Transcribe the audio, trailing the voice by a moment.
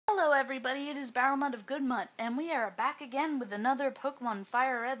everybody, it is Barrelmud of Goodmud, and we are back again with another Pokemon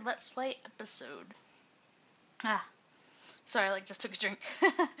Fire Red Let's Play episode. Sorry, just took a drink.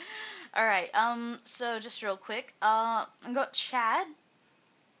 Alright, so just real quick, I got Chad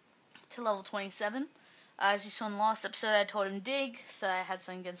to level 27. As you saw in the last episode, I told him dig, so I had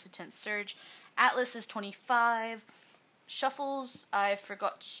something against Intense Surge. Atlas is 25. Shuffles, I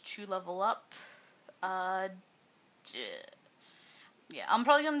forgot to level up. Yeah, I'm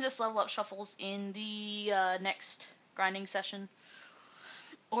probably going to just level up Shuffles in the next grinding session.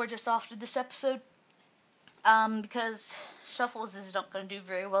 Or just after this episode. Because Shuffles is not going to do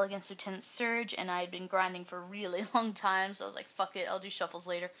very well against Lieutenant Surge, and I had been grinding for a really long time, so I was like, fuck it, I'll do Shuffles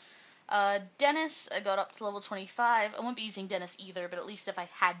later. Dennis, I got up to level 25. I won't be using Dennis either, but at least if I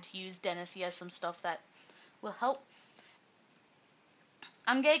had to use Dennis, he has some stuff that will help.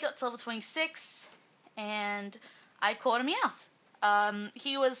 Gay got to level 26, and I caught a Meowth.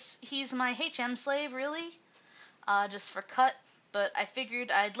 He's my HM slave, really, just for cut, but I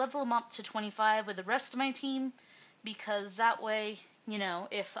figured I'd level him up to 25 with the rest of my team, because that way, you know,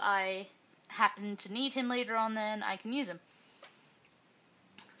 if I happen to need him later on, then I can use him.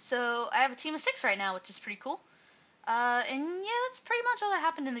 So, I have a team of 6 right now, which is pretty cool. And yeah, that's pretty much all that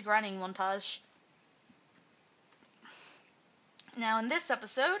happened in the grinding montage. Now, in this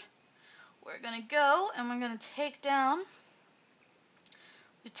episode, we're gonna go, and we're gonna take down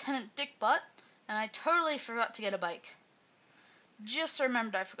Lieutenant Dickbutt, and I totally forgot to get a bike. Just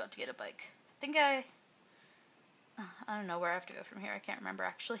remembered I forgot to get a bike. I don't know where I have to go from here. I can't remember,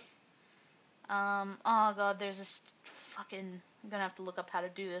 actually. Oh god, there's this fucking... I'm gonna have to look up how to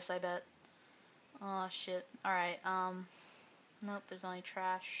do this, I bet. Oh, shit. Alright, nope, there's only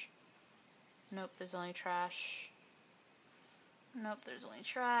trash. Nope, there's only trash. Nope, there's only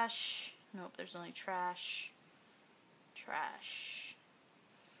trash. Nope, there's only trash. Trash.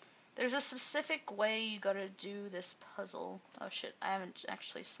 There's a specific way you gotta do this puzzle. Oh shit, I haven't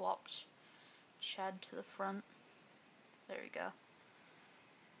actually swapped Chad to the front. There we go.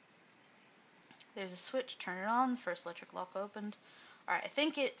 There's a switch, turn it on, first electric lock opened. Alright, I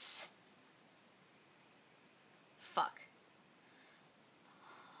think it's... Fuck.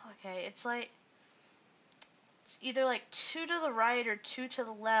 Okay, it's either 2 to the right or 2 to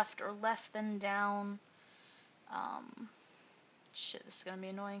the left, or left then down. Shit, this is gonna be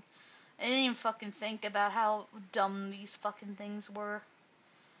annoying. I didn't even fucking think about how dumb these fucking things were.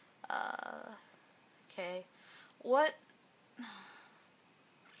 Okay. What?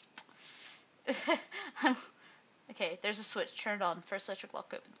 Okay, there's a switch. Turn it on. First electric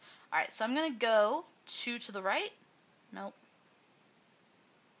lock open. Alright, so I'm gonna go 2 to the right. Nope.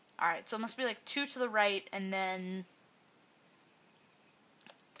 Alright, so it must be 2 to the right and then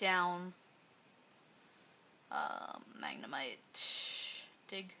down. Magnemite.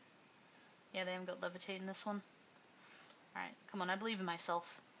 Dig. Yeah, they haven't got levitate in this one. Alright, come on, I believe in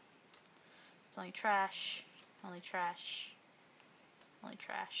myself. It's only trash. Only trash. Only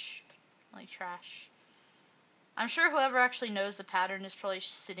trash. Only trash. I'm sure whoever actually knows the pattern is probably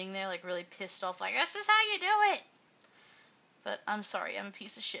sitting there really pissed off, this is how you do it! But I'm sorry, I'm a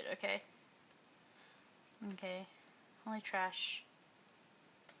piece of shit, okay? Okay. Only trash.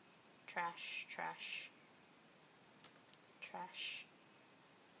 Trash, trash. Trash.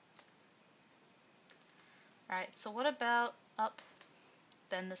 Alright, so what about up?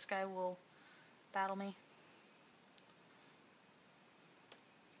 Then this guy will battle me.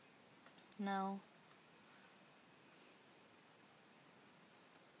 No.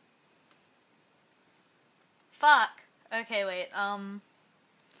 Fuck! Okay, wait,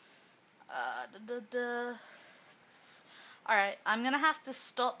 Alright, I'm gonna have to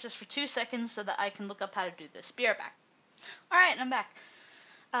stop just for 2 seconds so that I can look up how to do this. Be right back. Alright, I'm back.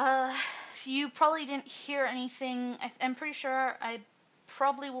 You probably didn't hear anything. I'm pretty sure I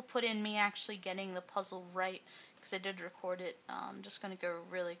probably will put in me actually getting the puzzle right, because I did record it. I'm just gonna go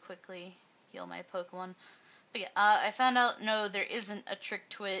really quickly heal my Pokemon. But yeah, I found out, no, there isn't a trick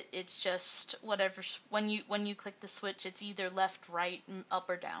to it. It's just whatever, when you click the switch, it's either left, right, up,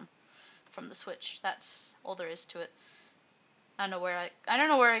 or down from the switch. That's all there is to it. I don't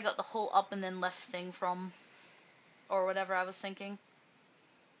know where I got the whole up and then left thing from, or whatever I was thinking.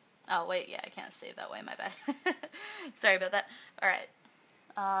 Oh, wait, yeah, I can't save that way, my bad. Sorry about that. Alright.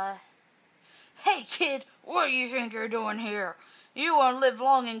 Hey, kid, what do you think you're doing here? You won't live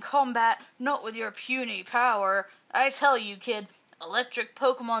long in combat, not with your puny power. I tell you, kid, electric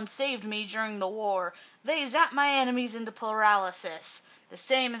Pokemon saved me during the war. They zap my enemies into paralysis, the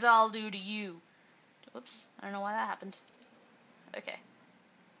same as I'll do to you. Whoops, I don't know why that happened. Okay.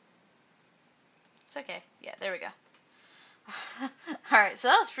 It's okay. Yeah, there we go. Alright, so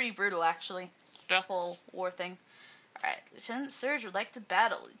that was pretty brutal, actually. The whole war thing. Alright, Lieutenant Surge would like to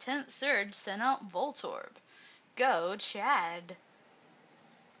battle. Lieutenant Surge sent out Voltorb. Go, Chad.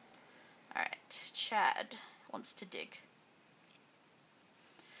 Alright, Chad wants to dig.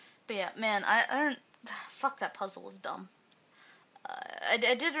 But yeah, man, I don't... Fuck, that puzzle was dumb. I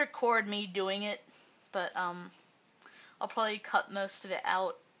did record me doing it, but, I'll probably cut most of it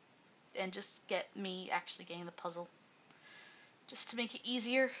out and just get me actually getting the puzzle. Just to make it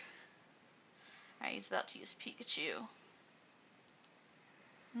easier. Alright, he's about to use Pikachu.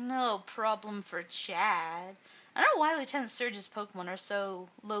 No problem for Chad. I don't know why Lieutenant Surge's Pokemon are so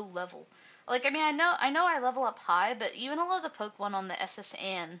low level. Like, I mean, I know I level up high, but even a lot of the Pokemon on the SS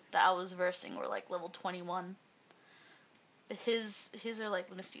Anne that I was versing were like level 21. His are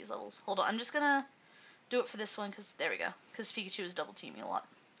like Misty's levels. Hold on, I'm just gonna do it for this one, because, there we go. Because Pikachu is double teaming a lot.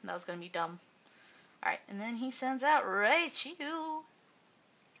 That was gonna be dumb. Alright, and then he sends out Raichu.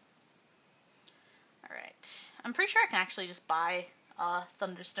 Alright. I'm pretty sure I can actually just buy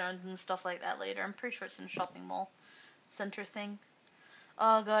Thunderstones and stuff like that later. I'm pretty sure it's in a shopping mall center thing.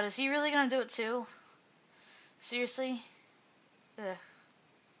 Oh god, is he really gonna do it too? Seriously? Ugh.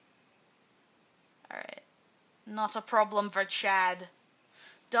 Alright. Not a problem for Chad.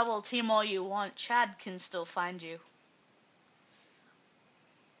 Double team all you want. Chad can still find you.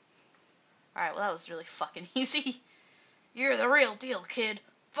 Alright, well that was really fucking easy. You're the real deal, kid.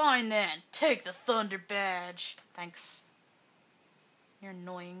 Fine then. Take the Thunder Badge. Thanks. You're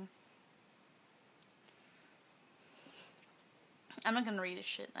annoying. I'm not gonna read his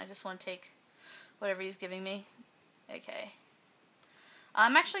shit. I just want to take whatever he's giving me. Okay.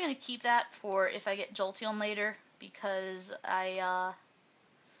 I'm actually gonna keep that for if I get Jolteon later, because I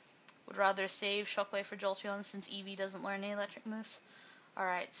would rather save Shockwave for Jolteon since Eevee doesn't learn any electric moves.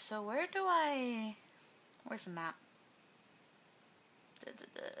 Alright, so where's the map?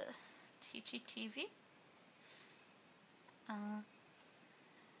 TGTV? I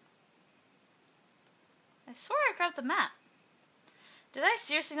swore I grabbed the map. Did I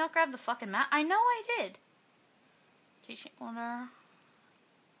seriously not grab the fucking map? I know I did. Teaching order.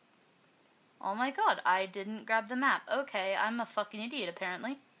 Oh my god, I didn't grab the map. Okay, I'm a fucking idiot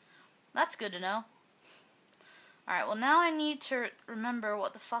apparently. That's good to know. Alright, well now I need to remember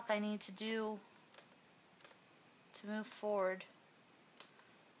what the fuck I need to do to move forward.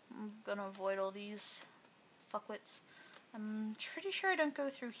 I'm gonna avoid all these fuckwits. I'm pretty sure I don't go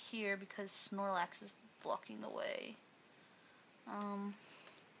through here because Snorlax is blocking the way.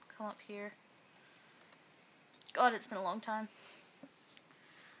 Come up here. God, it's been a long time.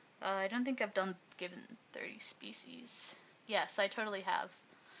 I don't think I've given 30 species. Yes, I totally have.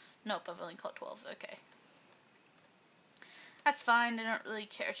 Nope, I've only caught 12. Okay. That's fine. I don't really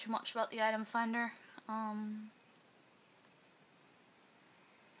care too much about the item finder.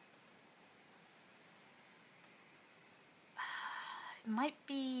 It might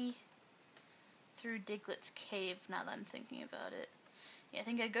be through Diglett's cave now that I'm thinking about it. Yeah, I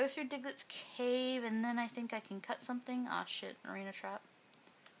think I go through Diglett's cave and then I think I can cut something. Ah, shit. Arena trap.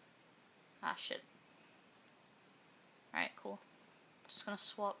 Ah, shit. Alright, cool. Just gonna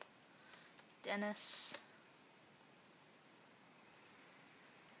swap Dennis.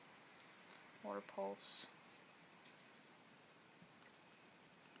 Water Pulse.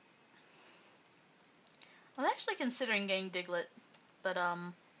 I was actually considering getting Diglett, but,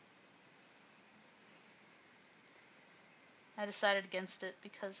 I decided against it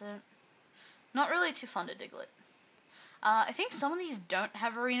because I'm not really too fond of Diglett. I think some of these don't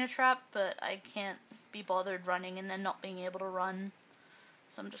have Arena Trap, but I can't be bothered running and then not being able to run,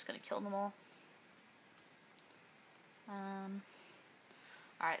 so I'm just gonna kill them all.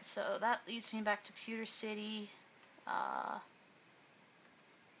 Alright, so that leads me back to Pewter City. I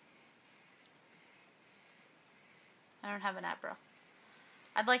don't have an Abra.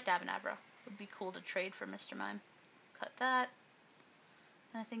 I'd like to have an Abra. It would be cool to trade for Mr. Mime. Cut that.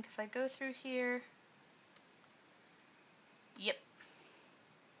 And I think if I go through here... Yep.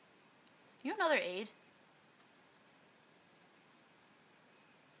 You another aid?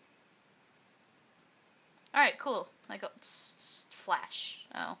 Alright, cool. I got Flash.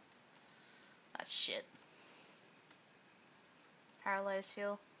 Oh. That's shit. Paralyze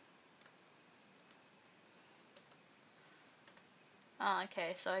heal. Oh,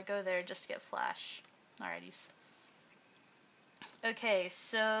 okay, so I go there just to get Flash. Alrighties. Okay,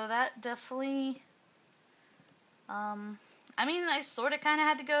 so that definitely... I mean, I sorta kinda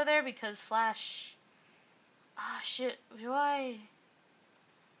had to go there because Flash... Ah, shit. Do I...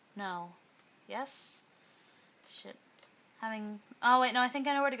 No. Yes? Shit. Oh, wait, no, I think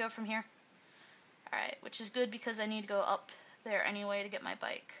I know where to go from here. Alright, which is good because I need to go up there anyway to get my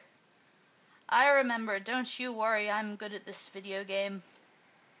bike. I remember, don't you worry, I'm good at this video game.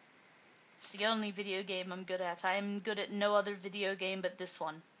 It's the only video game I'm good at. I'm good at no other video game but this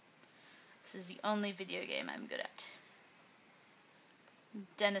one. This is the only video game I'm good at.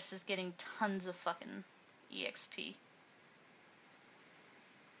 Dennis is getting tons of fucking EXP.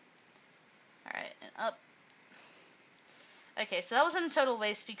 Alright, and up. Okay, so that wasn't a total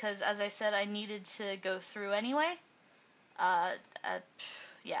waste because, as I said, I needed to go through anyway.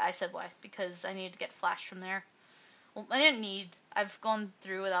 Yeah, I said why. Because I needed to get Flash from there. Well, I didn't need. I've gone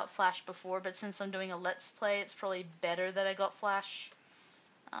through without Flash before, but since I'm doing a Let's Play, it's probably better that I got Flash.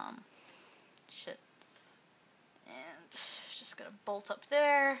 Shit. And just gonna bolt up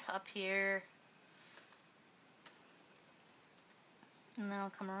there, up here. And then I'll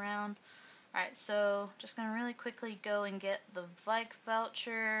come around. Alright, so just gonna really quickly go and get the bike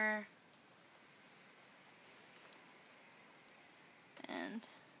voucher. And,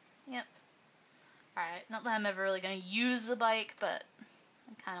 yep. Alright, not that I'm ever really gonna use the bike, but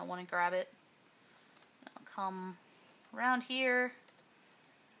I kinda wanna grab it. I'll come around here.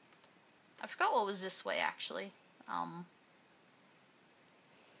 I forgot what was this way, actually. Alright,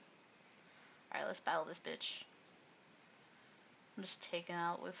 let's battle this bitch. I'm just taking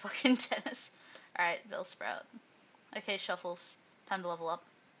out with fucking Dennis. Alright, Bellsprout. Okay, Shuffles. Time to level up.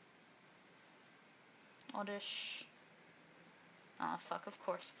 Oddish. Oh, fuck, of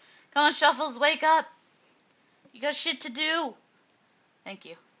course. Come on, Shuffles, wake up! You got shit to do! Thank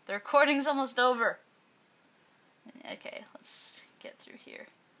you. The recording's almost over. Okay, let's get through here.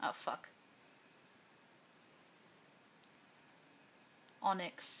 Oh, fuck.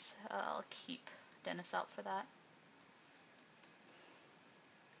 Onyx. I'll keep Dennis out for that.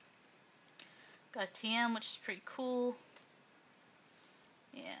 Got a TM, which is pretty cool.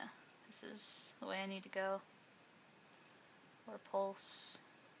 Yeah, this is the way I need to go. Or Pulse.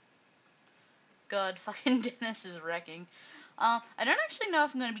 God, fucking Dennis is wrecking. I don't actually know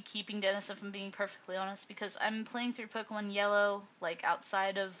if I'm going to be keeping Dennis, if I'm being perfectly honest, because I'm playing through Pokemon Yellow, like,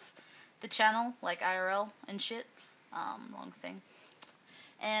 outside of the channel, like IRL and shit. Wrong thing.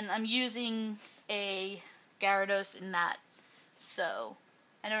 And I'm using a Gyarados in that, so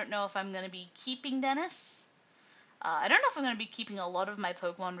I don't know if I'm going to be keeping Dennis. I don't know if I'm going to be keeping a lot of my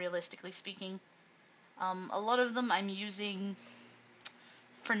Pokemon, realistically speaking. A lot of them I'm using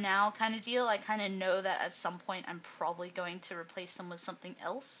for now kind of deal. I kind of know that at some point I'm probably going to replace them with something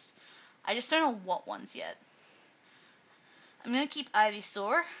else. I just don't know what ones yet. I'm going to keep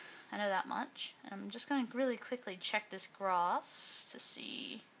Ivysaur. I know that much. And I'm just going to really quickly check this grass to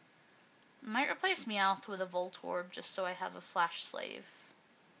see. I might replace Meowth with a Voltorb just so I have a Flash Slave.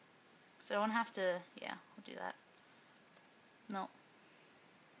 Because I don't have to... Yeah, I'll do that. No.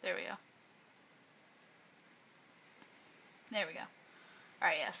 There we go. There we go.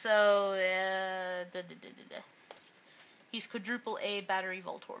 Alright, yeah, so... He's quadruple A battery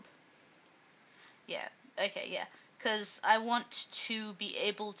Voltorb. Yeah, okay, yeah. Because I want to be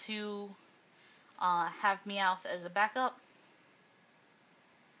able to have Meowth as a backup.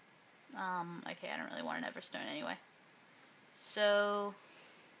 Okay, I don't really want an Everstone anyway. So...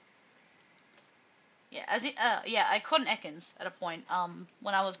 Yeah, yeah, I caught an Ekans at a point,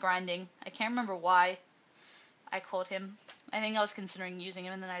 when I was grinding. I can't remember why I caught him. I think I was considering using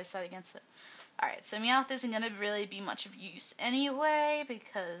him, and then I decided against it. Alright, so Meowth isn't going to really be much of use anyway,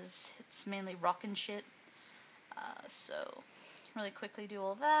 because it's mainly rock and shit. So, really quickly do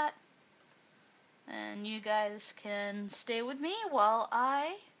all that. And you guys can stay with me while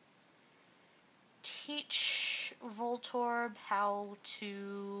I teach Voltorb how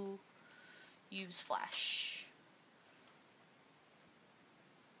to use Flash.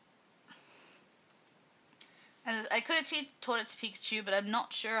 And I could have taught it to Pikachu, but I'm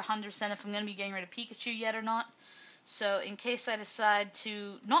not sure 100% if I'm going to be getting rid of Pikachu yet or not. So, in case I decide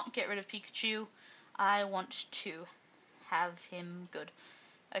to not get rid of Pikachu, I want to have him good.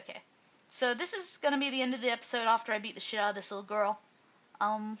 Okay. So, this is going to be the end of the episode after I beat the shit out of this little girl.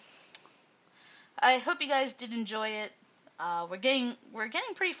 I hope you guys did enjoy it. We're getting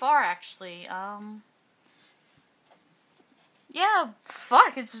pretty far, actually. Yeah,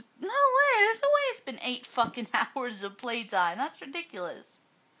 fuck, it's, no way, there's no way it's been 8 fucking hours of playtime. That's ridiculous.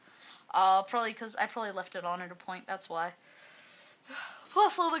 Probably because I probably left it on at a point, that's why.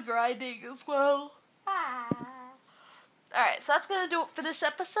 Plus all the grinding as well. Alright, so that's gonna do it for this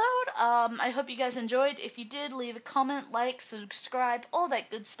episode. I hope you guys enjoyed. If you did, leave a comment, like, subscribe, all that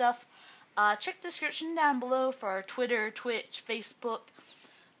good stuff. Check the description down below for our Twitter, Twitch, Facebook.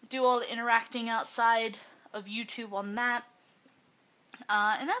 Do all the interacting outside of YouTube on that.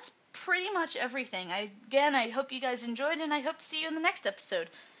 And that's pretty much everything. I hope you guys enjoyed, and I hope to see you in the next episode.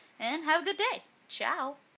 And have a good day. Ciao.